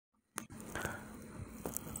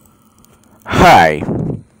Hi,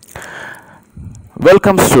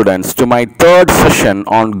 welcome students to my third session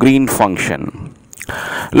on green function.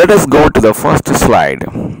 Let us go to the first slide.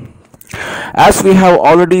 As we have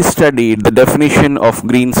already studied the definition of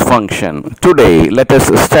Green's function, today let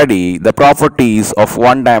us study the properties of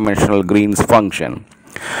one-dimensional Green's function.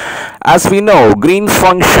 As we know, Green's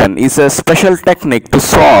function is a special technique to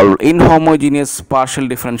solve inhomogeneous partial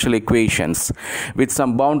differential equations with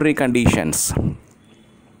some boundary conditions.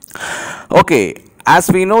 Okay, as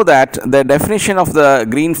we know that the definition of the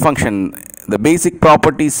Green function, the basic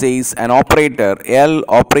property says an operator L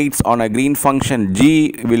operates on a Green function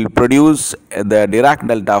G will produce the Dirac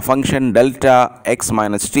delta function delta x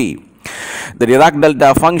minus t. The Dirac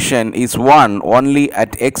delta function is 1 only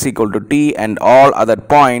at x equal to t, and all other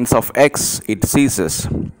points of x it ceases.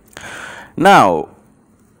 Now,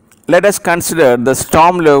 let us consider the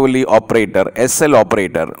Sturm-Liouville operator, SL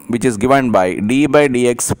operator, which is given by d by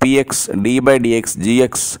dx px d by dx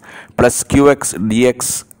gx plus qx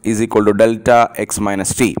dx is equal to delta x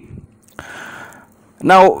minus t.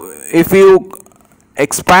 Now, if you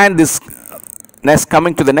expand this,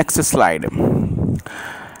 coming to the next slide,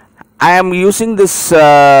 I am using this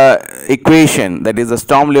equation, that is the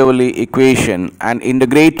Sturm-Liouville equation, and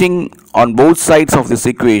integrating on both sides of this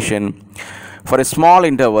equation for a small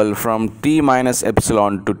interval from t minus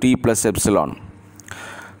epsilon to t plus epsilon.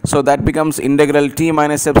 So that becomes integral t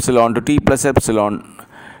minus epsilon to t plus epsilon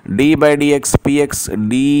d by dx px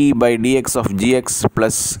d by dx of gx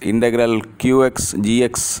plus integral qx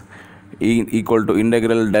gx equal to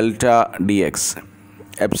integral delta dx.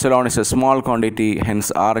 Epsilon is a small quantity,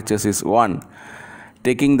 hence RHS is 1.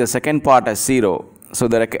 Taking the second part as 0, so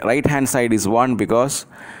the right hand side is 1 because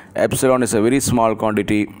epsilon is a very small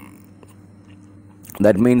quantity.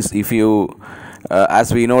 That means if you,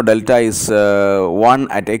 as we know, delta is 1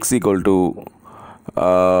 at x equal to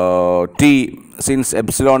t, since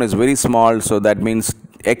epsilon is very small, so that means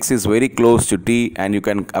x is very close to t, and you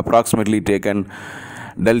can approximately take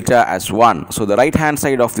delta as 1. So the right hand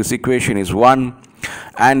side of this equation is 1,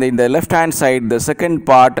 and in the left hand side the second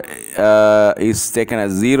part is taken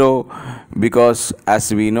as 0, because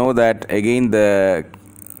as we know that again the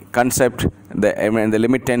concept, the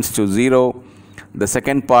limit tends to 0. The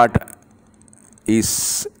second part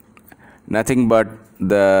is nothing but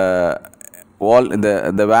the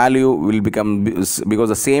value will become, because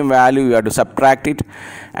the same value you have to subtract it,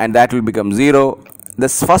 and that will become 0.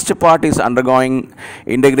 This first part is undergoing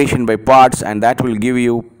integration by parts, and that will give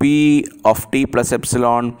you p of t plus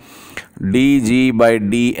epsilon dg by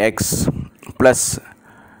dx plus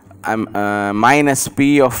minus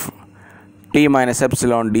p of t minus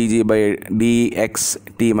epsilon dg by dx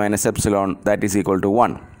t minus epsilon, that is equal to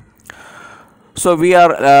 1. So we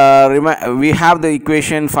are we have the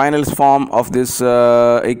equation, final form of this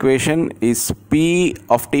equation is p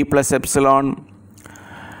of t plus epsilon,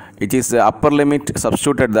 which is the upper limit,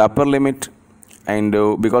 substituted the upper limit, and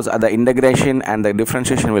because the integration and the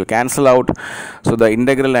differentiation will cancel out, so the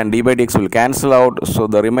integral and d by dx will cancel out, so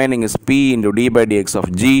the remaining is p into d by dx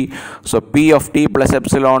of g. So p of t plus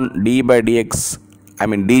epsilon d by dx,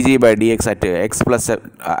 dg by dx at x plus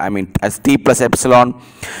as t plus epsilon,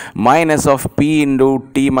 minus of p into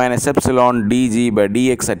t minus epsilon dg by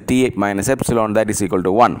dx at t minus epsilon, that is equal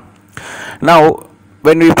to 1. Now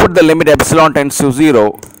when we put the limit epsilon tends to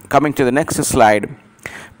 0, coming to the next slide,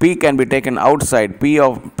 p can be taken outside, p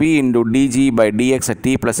into dg by dx at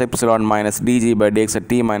t plus epsilon minus dg by dx at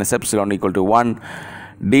t minus epsilon equal to 1.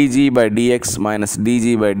 dg by dx minus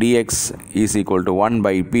dg by dx is equal to 1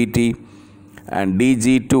 by pt, and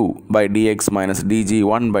dg2 by dx minus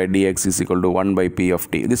dg1 by dx is equal to 1 by p of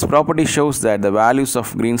t. This property shows that the values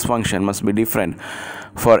of Green's function must be different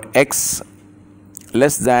for x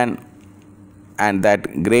less than and that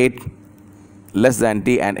less than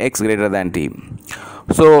t and x greater than t.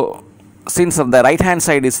 So since the right hand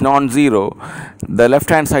side is non-zero, the left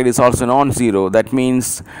hand side is also non-zero. That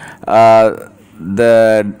means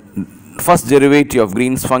the first derivative of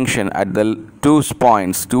Green's function at the two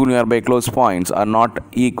nearby close points are not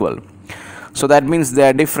equal. So that means they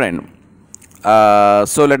are different.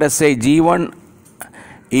 So let us say g1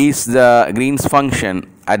 is the Green's function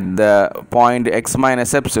at the point x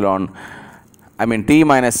minus epsilon, t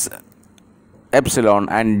minus epsilon,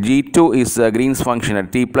 and g2 is Green's function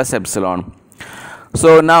at t plus epsilon.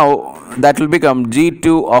 So now that will become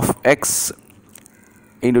g2 of x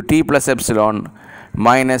into t plus epsilon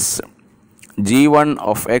minus g1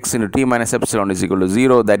 of x into t minus epsilon is equal to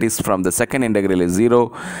 0. That is from the second integral is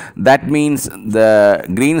 0. That means the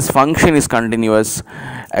Green's function is continuous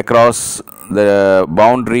across the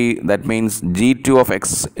boundary. That means g2 of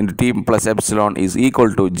x into t plus epsilon is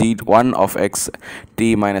equal to g1 of x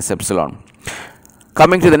t minus epsilon.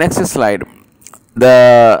 Coming to the next slide,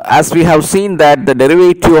 as we have seen that the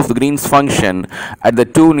derivative of the Green's function at the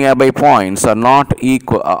two nearby points are not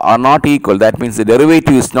equal. That means the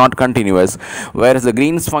derivative is not continuous, whereas the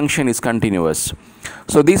Green's function is continuous.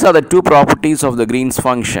 So these are the two properties of the Green's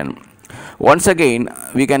function. Once again,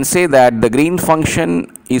 we can say that the Green's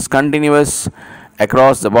function is continuous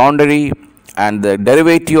across the boundary, and the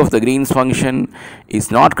derivative of the Green's function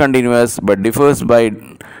is not continuous but differs by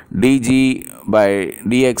dg by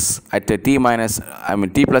dx at a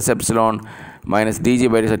t plus epsilon minus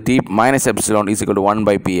dg by t minus epsilon is equal to 1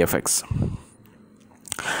 by p of x.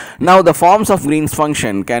 Now the forms of Green's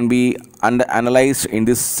function can be analyzed in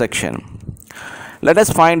this section. Let us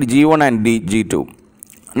find g1 and g2.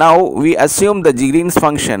 Now we assume the Green's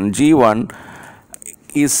function g1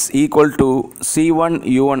 is equal to c1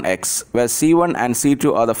 u1 x, where c1 and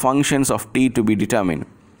c2 are the functions of t to be determined.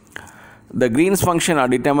 The Green's function are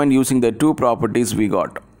determined using the two properties we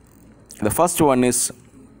got. The first one is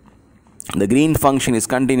the Green function is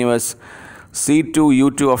continuous. c2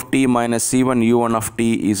 u2 of t minus c1 u1 of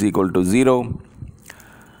t is equal to 0.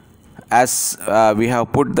 As we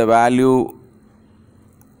have put the value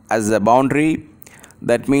as a boundary,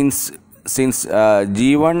 that means since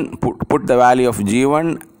g1 put the value of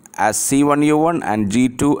g1 as c1 u1 and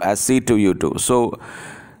g2 as c2 u2. So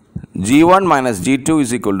g1 minus g2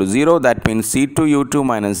 is equal to 0. That means c2 u2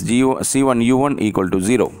 minus c1 u1 equal to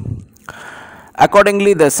 0.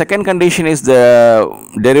 Accordingly, the second condition is the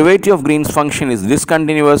derivative of Green's function is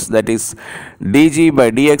discontinuous. That is dg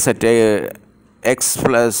by dx at x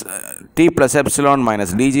plus t plus epsilon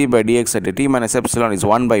minus dg by dx at t minus epsilon is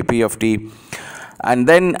 1 by p of t. And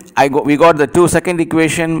then we got the second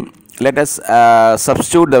equation. Let us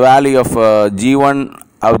substitute the value of g1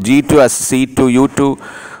 of g2 as c2 u2.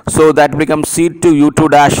 So that becomes c2 u2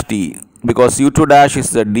 dash t, because u2 dash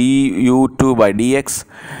is the du2 by dx.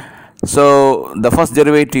 So the first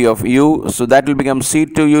derivative of u, so that will become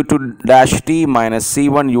c2 u2 dash t minus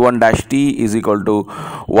c1 u1 dash t is equal to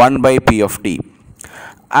 1 by p of t.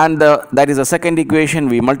 And that is the second equation.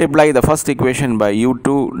 We multiply the first equation by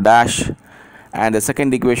u2 dash and the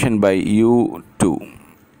second equation by u2.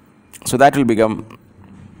 So that will become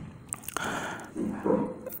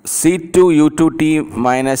c2 u2 t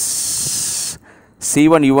minus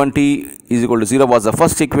c1 u1 t is equal to 0 was the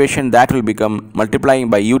first equation. That will become multiplying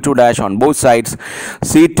by u2 dash on both sides,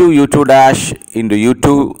 c2 u2 dash into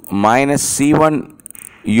u2 minus c1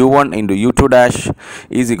 u1 into u2 dash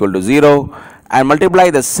is equal to 0, and multiply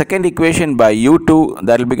the second equation by u2.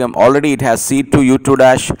 That will become, already it has c2 u2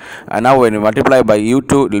 dash, and now when you multiply by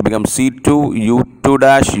u2 it will become c2 u2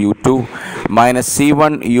 dash u2 minus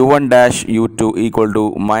c1 u1 dash u2 equal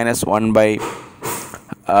to minus 1 by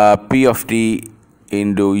p of t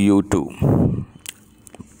into u2.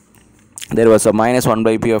 There was a minus 1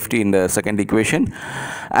 by p of t in the second equation,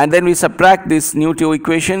 and then we subtract these new two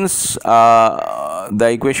equations. The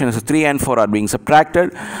equations 3 and 4 are being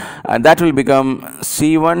subtracted, and that will become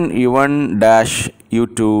c1 u1 dash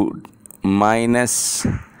u2 minus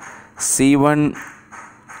c1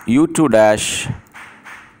 u2 dash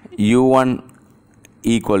u1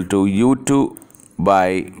 equal to u2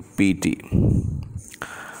 by pt.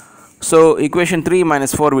 So equation 3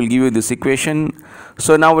 minus 4 will give you this equation.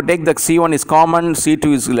 So now we take the c1 is common, c2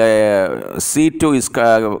 is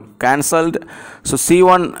cancelled. So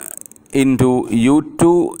c1 into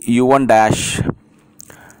u2 u1 dash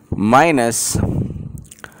minus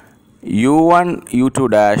u1 u2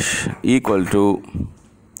 dash equal to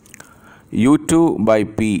u2 by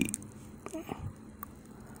p.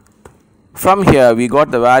 From here we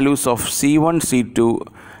got the values of c1 c2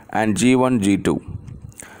 and g1 g2.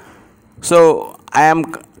 So I am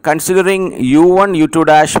considering u1 u2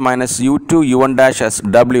 dash minus u2 u1 dash as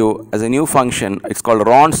w as a new function. It's called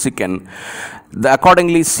Ron-Sicken.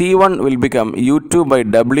 Accordingly, c1 will become u2 by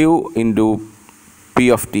w into p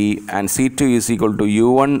of t, and c2 is equal to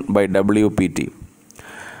u1 by w pt.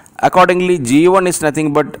 Accordingly, g1 is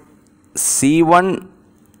nothing but c1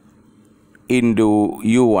 into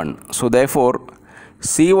u1. So therefore,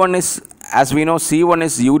 c1 is, as we know, c1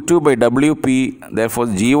 is u2 by wp. Therefore,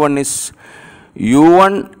 g1 is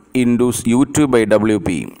u1 into u2 by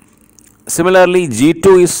wp. Similarly,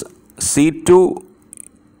 g2 is c2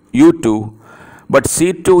 u2, but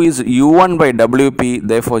c2 is u1 by wp.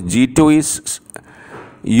 Therefore, g2 is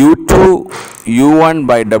u2 u1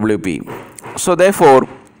 by wp. So therefore,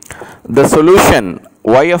 the solution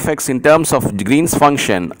y of x in terms of Green's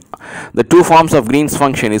function, the two forms of Green's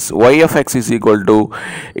function is y of x is equal to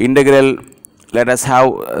integral, let us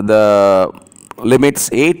have the limits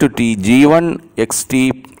a to t g1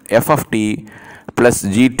 xt f of t plus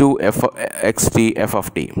g2 f xt f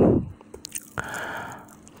of t.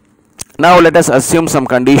 Now let us assume some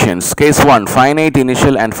conditions. Case 1, finite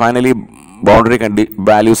initial and finally boundary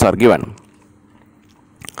values are given.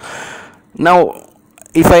 Now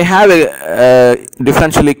if I have a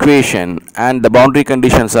differential equation and the boundary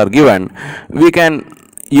conditions are given, we can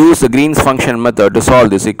use the Green's function method to solve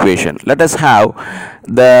this equation. Let us have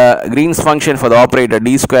the Green's function for the operator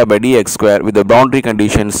d square by dx square with the boundary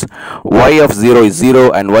conditions y of 0 is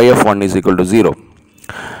 0 and y of 1 is equal to 0.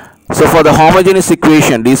 So for the homogeneous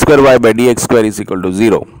equation d square y by dx square is equal to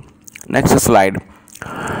 0. Next slide.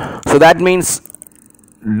 So that means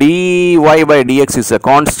dy by dx is a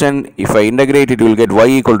constant. If I integrate it, you will get y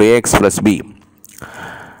equal to x plus b.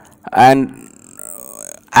 And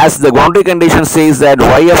as the boundary condition says that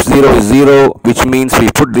y of 0 is 0, which means we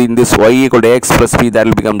put in this y equal to x plus b, that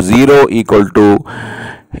will become 0 equal to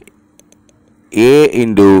a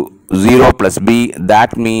into 0 plus b.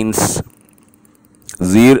 That means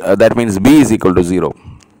 0. That means b is equal to 0.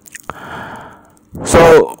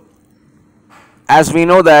 So as we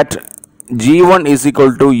know that g1 is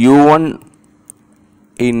equal to u1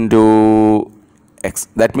 into x,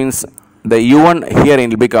 that means the u1 here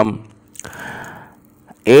will become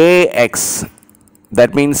ax.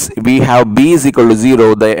 That means we have b is equal to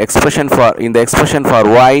 0. The expression for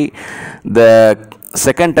y, the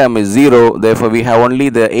second term is 0, therefore we have only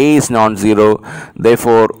the a is non-zero,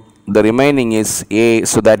 therefore the remaining is a.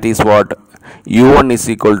 So that is what u1 is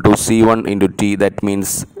equal to c1 into t. That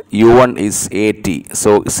means u1 is at.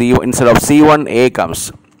 So c, instead of c1, a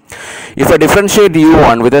comes. If I differentiate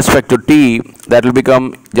u1 with respect to t, that will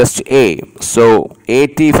become just a. So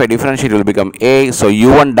at, if I differentiate, will become a. So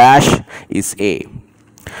u1 dash is a.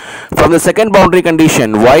 From the second boundary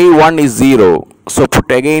condition, y1 is 0. So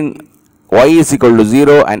put again y is equal to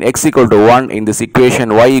 0 and x equal to 1 in this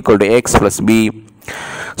equation, y equal to x plus b.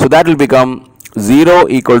 So that will become 0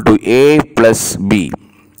 equal to a plus b.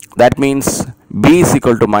 That means b is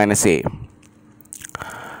equal to minus a.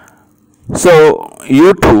 So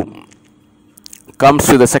u2 comes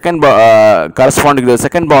to the second corresponding to the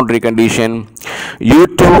second boundary condition.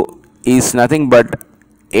 u2 is nothing but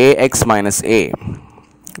ax minus a,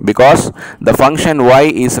 because the function y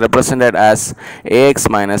is represented as ax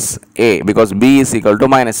minus a, because b is equal to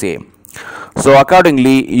minus a. So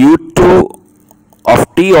accordingly u2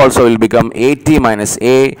 of t also will become at minus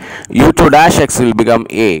a, u2 dash x will become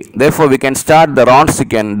a. Therefore we can start the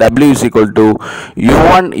Wronskian w is equal to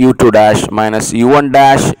u1 u2 dash minus u1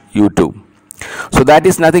 dash u2. So that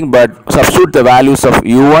is nothing but substitute the values of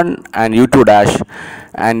u1 and u2 dash,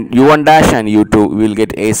 and u1 dash and u2 will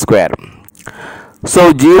get a square.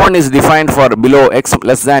 So g1 is defined for below x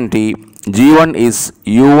less than t. g1 is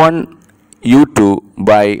u1 u2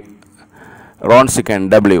 by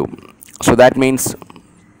Wronskian w. So that means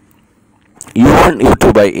u1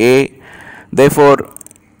 u2 by a. Therefore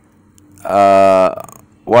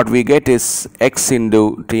what we get is x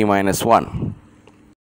into t minus 1.